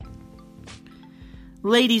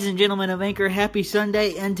Ladies and gentlemen of Anchor, happy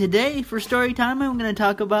Sunday, and today for Storytime I'm going to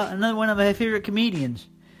talk about another one of my favorite comedians,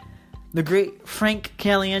 the great Frank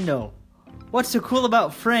Caliendo. What's so cool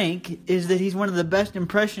about Frank is that he's one of the best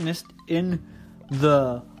impressionists in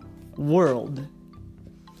the world.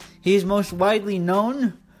 He's most widely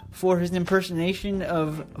known for his impersonation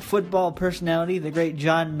of football personality, the great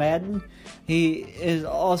John Madden. He is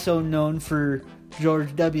also known for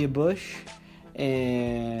George W. Bush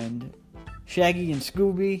and Shaggy and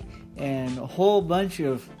Scooby and a whole bunch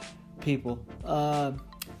of people.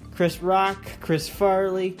 Chris Rock, Chris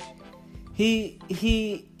Farley.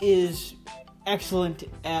 He is excellent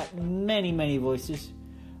at many voices.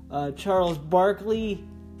 Charles Barkley.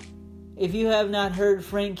 If you have not heard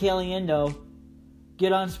Frank Caliendo,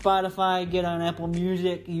 get on Spotify, get on Apple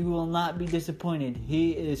Music. You will not be disappointed.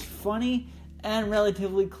 He is funny and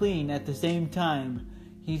relatively clean at the same time.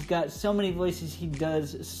 He's got so many voices. He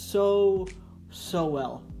does so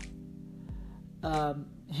well.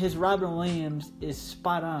 His Robin Williams is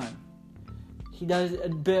spot on. He does a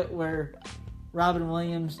bit where Robin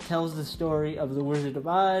Williams tells the story of the Wizard of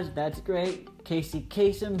Oz. That's great. Casey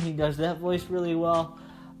Kasem, he does that voice really well.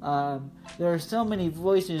 There are so many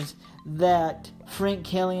voices that Frank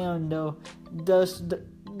Caliendo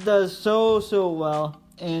does so well,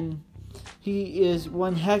 and he is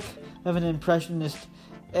one heck of an impressionist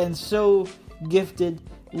and so gifted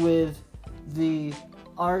with the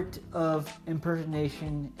art of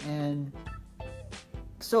impersonation and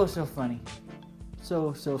so funny.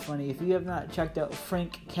 So funny. If you have not checked out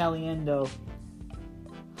Frank Caliendo,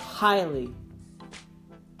 highly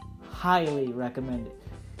recommend it.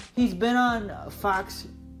 He's been on Fox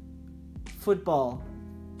Football,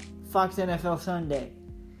 Fox NFL Sunday.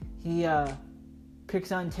 He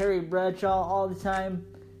picks on Terry Bradshaw all the time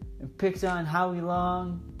and picks on Howie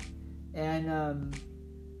Long, and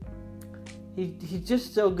he's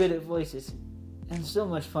just so good at voices and so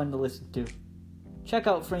much fun to listen to. Check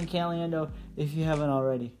out Frank Caliendo if you haven't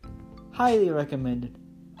already. Highly recommended.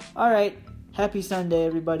 Alright, happy Sunday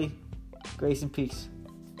everybody. Grace and peace.